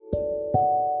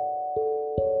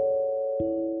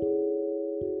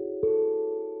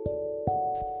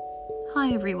Hi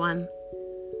everyone,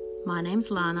 my name's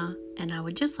Lana and I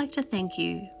would just like to thank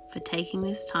you for taking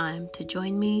this time to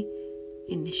join me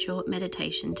in this short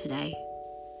meditation today.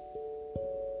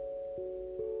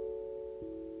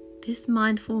 This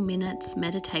Mindful Minutes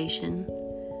meditation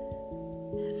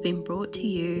has been brought to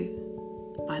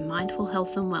you by Mindful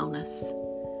Health and Wellness,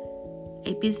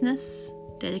 a business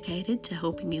dedicated to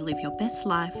helping you live your best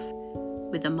life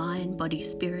with a mind, body,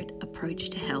 spirit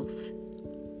approach to health.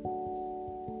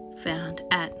 Found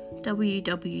at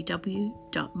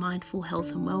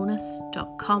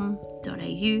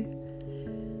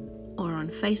www.mindfulhealthandwellness.com.au or on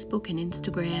Facebook and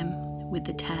Instagram with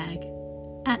the tag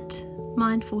at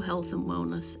Mindful Health and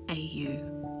Wellness AU.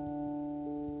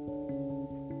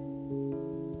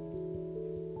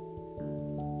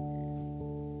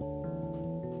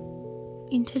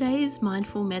 In today's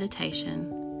mindful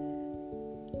meditation,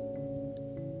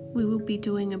 we will be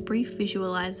doing a brief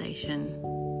visualization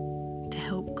to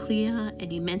help clear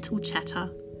any mental chatter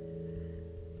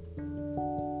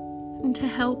and to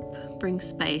help bring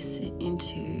space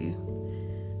into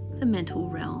the mental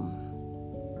realm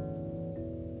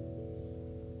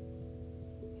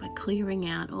by clearing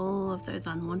out all of those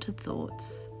unwanted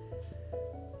thoughts,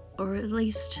 or at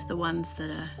least the ones that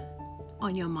are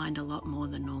on your mind a lot more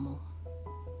than normal.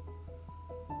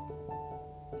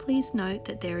 Please note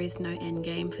that there is no end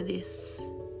game for this.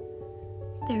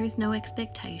 There is no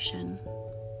expectation.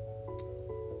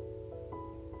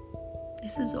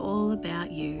 This is all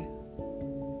about you.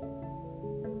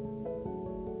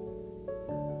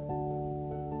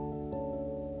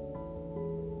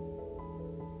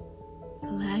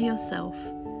 Allow yourself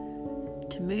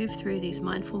to move through these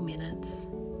mindful minutes,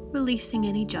 releasing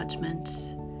any judgment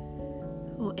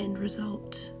or end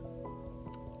result,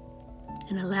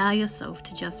 and allow yourself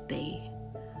to just be,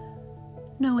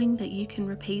 knowing that you can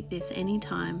repeat this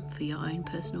anytime for your own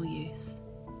personal use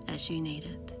as you need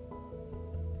it.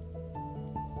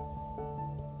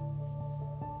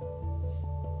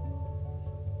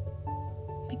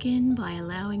 Begin by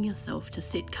allowing yourself to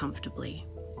sit comfortably.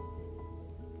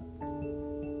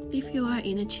 If you are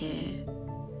in a chair,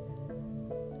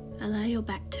 allow your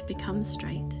back to become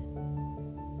straight.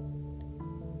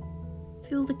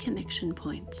 Feel the connection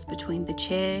points between the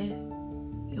chair,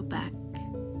 your back,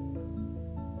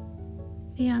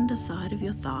 the underside of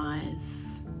your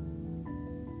thighs.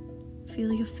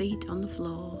 Feel your feet on the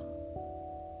floor.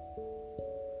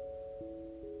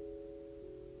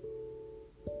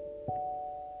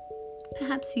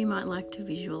 Perhaps you might like to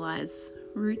visualize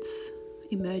roots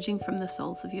emerging from the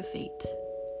soles of your feet.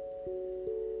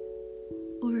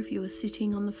 Or if you are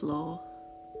sitting on the floor,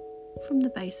 from the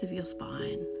base of your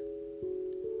spine.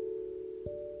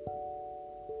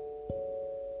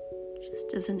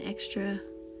 Just as an extra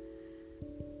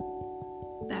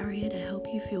barrier to help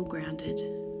you feel grounded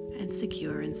and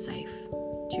secure and safe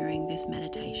during this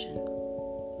meditation.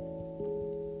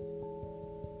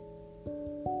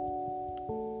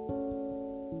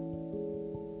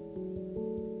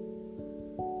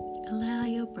 Allow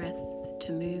your breath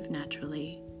to move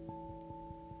naturally.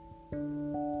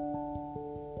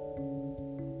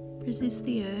 Resist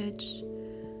the urge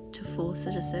to force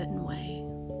it a certain way.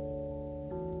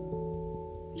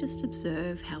 Just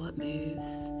observe how it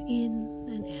moves in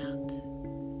and out.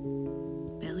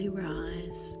 Belly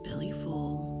rise, belly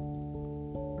fall.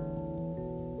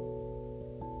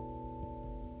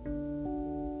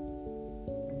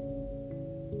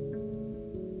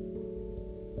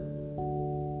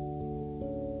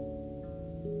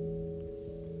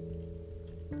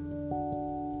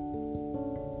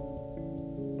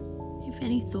 If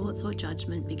any thoughts or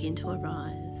judgment begin to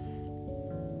arise,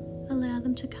 allow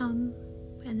them to come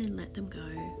and then let them go.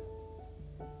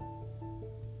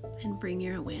 And bring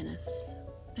your awareness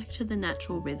back to the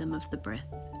natural rhythm of the breath.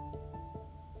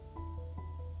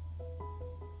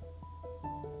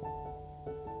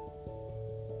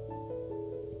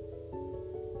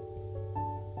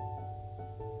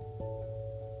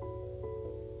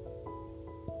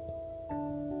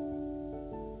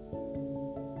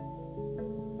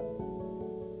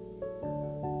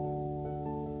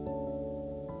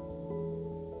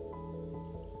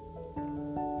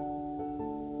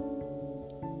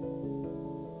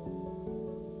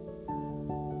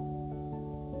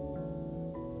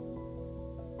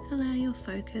 Allow your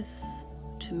focus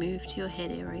to move to your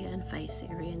head area and face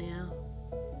area now.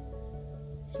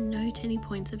 And note any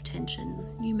points of tension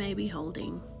you may be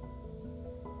holding.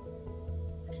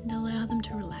 And allow them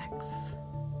to relax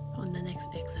on the next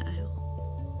exhale.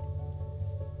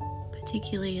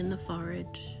 Particularly in the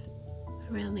forehead,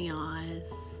 around the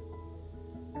eyes,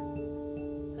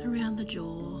 around the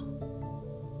jaw,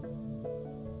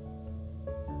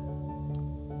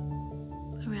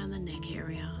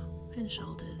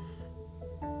 shoulders,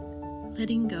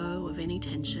 letting go of any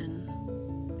tension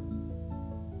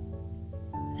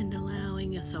and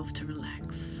allowing yourself to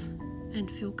relax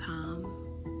and feel calm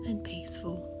and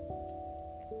peaceful.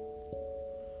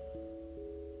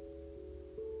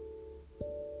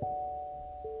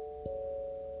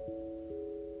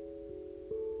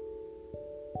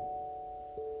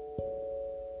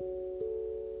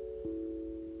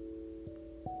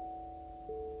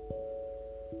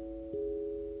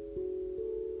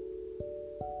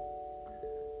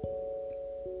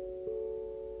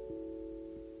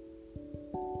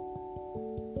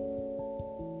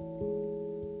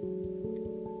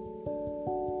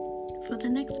 For the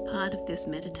next part of this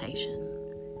meditation,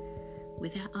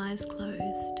 with our eyes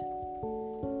closed,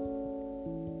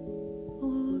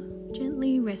 or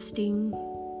gently resting,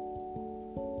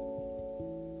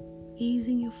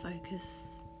 easing your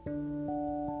focus,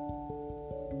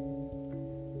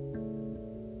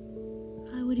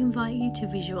 I would invite you to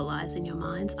visualize in your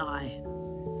mind's eye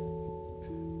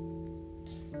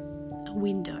a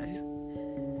window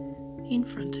in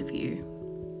front of you.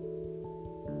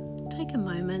 Take a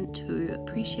moment to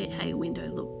appreciate how your window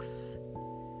looks.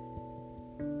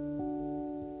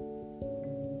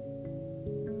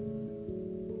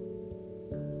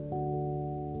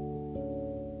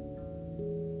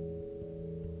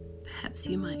 Perhaps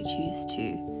you might choose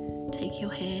to take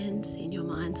your hand in your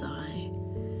mind's eye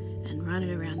and run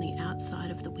it around the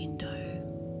outside of the window,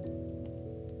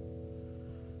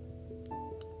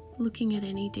 looking at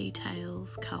any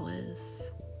details, colours,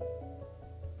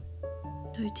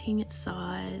 noting its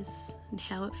size and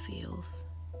how it feels.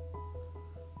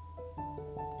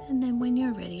 And then when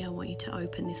you're ready, I want you to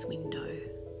open this window.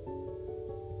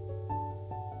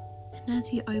 And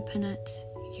as you open it,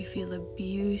 you feel a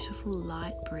beautiful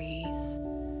light breeze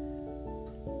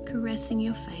caressing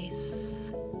your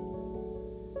face,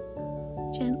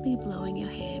 gently blowing your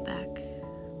hair back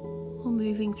or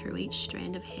moving through each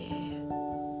strand of hair.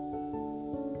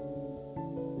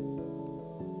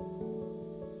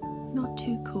 Not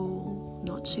too cool,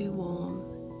 not too warm.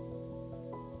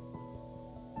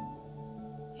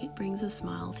 It brings a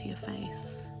smile to your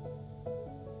face.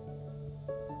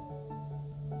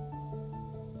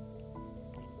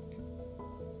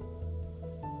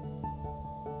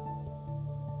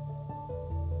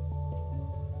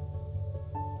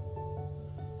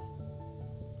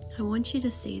 I want you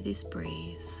to see this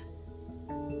breeze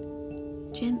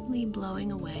gently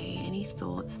blowing away any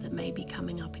thoughts that may be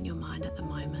coming up in your mind at the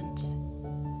moment,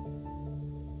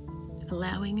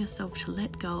 allowing yourself to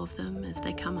let go of them as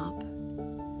they come up,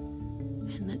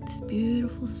 and let this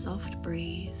beautiful soft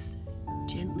breeze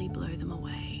gently blow them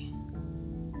away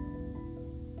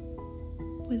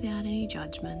without any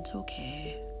judgment or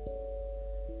care.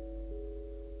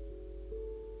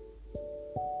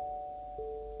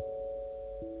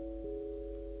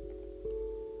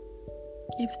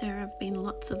 If there have been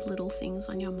lots of little things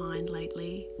on your mind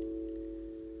lately,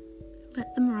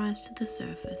 let them rise to the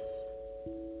surface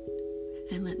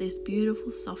and let this beautiful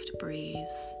soft breeze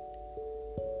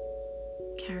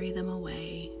carry them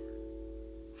away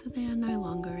so they are no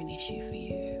longer an issue for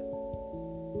you,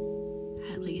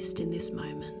 at least in this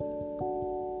moment.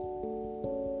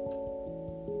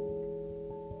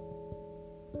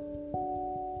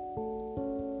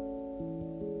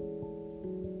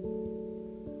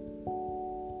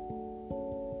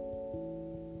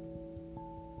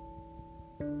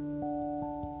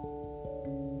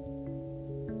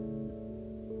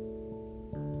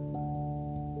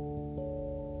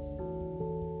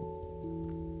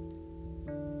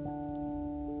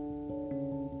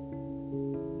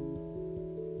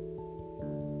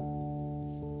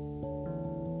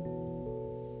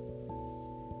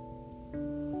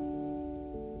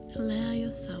 Allow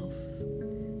yourself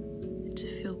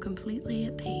to feel completely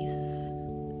at peace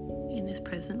in this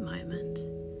present moment,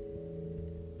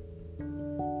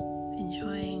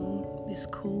 enjoying this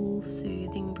cool,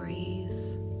 soothing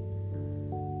breeze,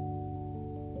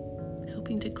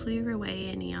 helping to clear away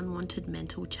any unwanted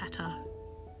mental chatter,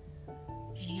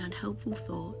 any unhelpful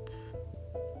thoughts,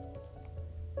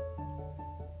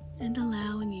 and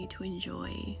allowing you to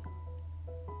enjoy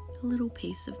a little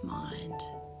peace of mind.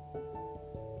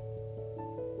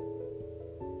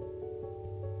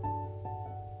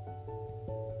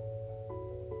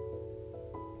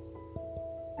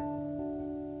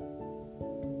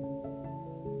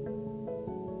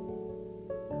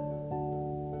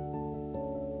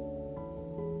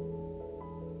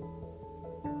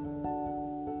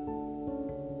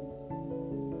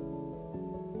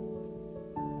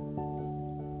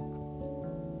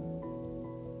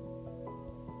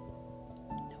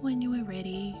 When you are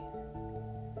ready,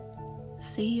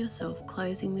 see yourself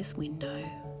closing this window,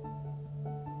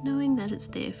 knowing that it's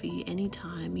there for you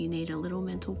anytime you need a little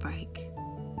mental break.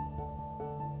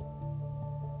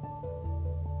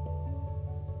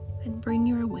 And bring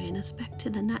your awareness back to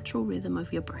the natural rhythm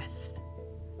of your breath,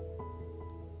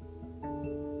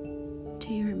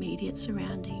 to your immediate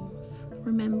surroundings,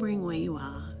 remembering where you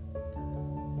are.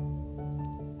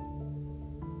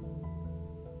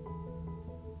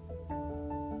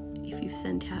 If you've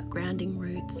sent out grounding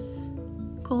roots,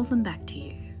 call them back to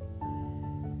you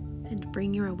and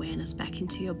bring your awareness back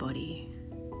into your body,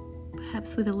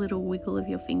 perhaps with a little wiggle of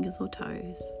your fingers or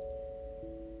toes.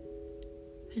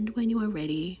 And when you are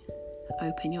ready,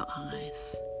 open your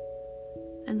eyes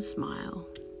and smile,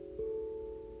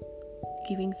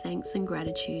 giving thanks and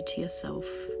gratitude to yourself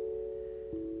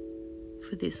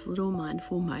for this little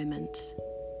mindful moment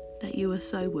that you are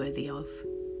so worthy of.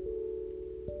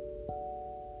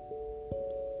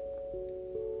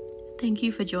 Thank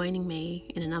you for joining me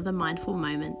in another mindful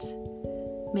moment.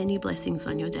 Many blessings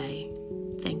on your day.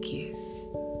 Thank you.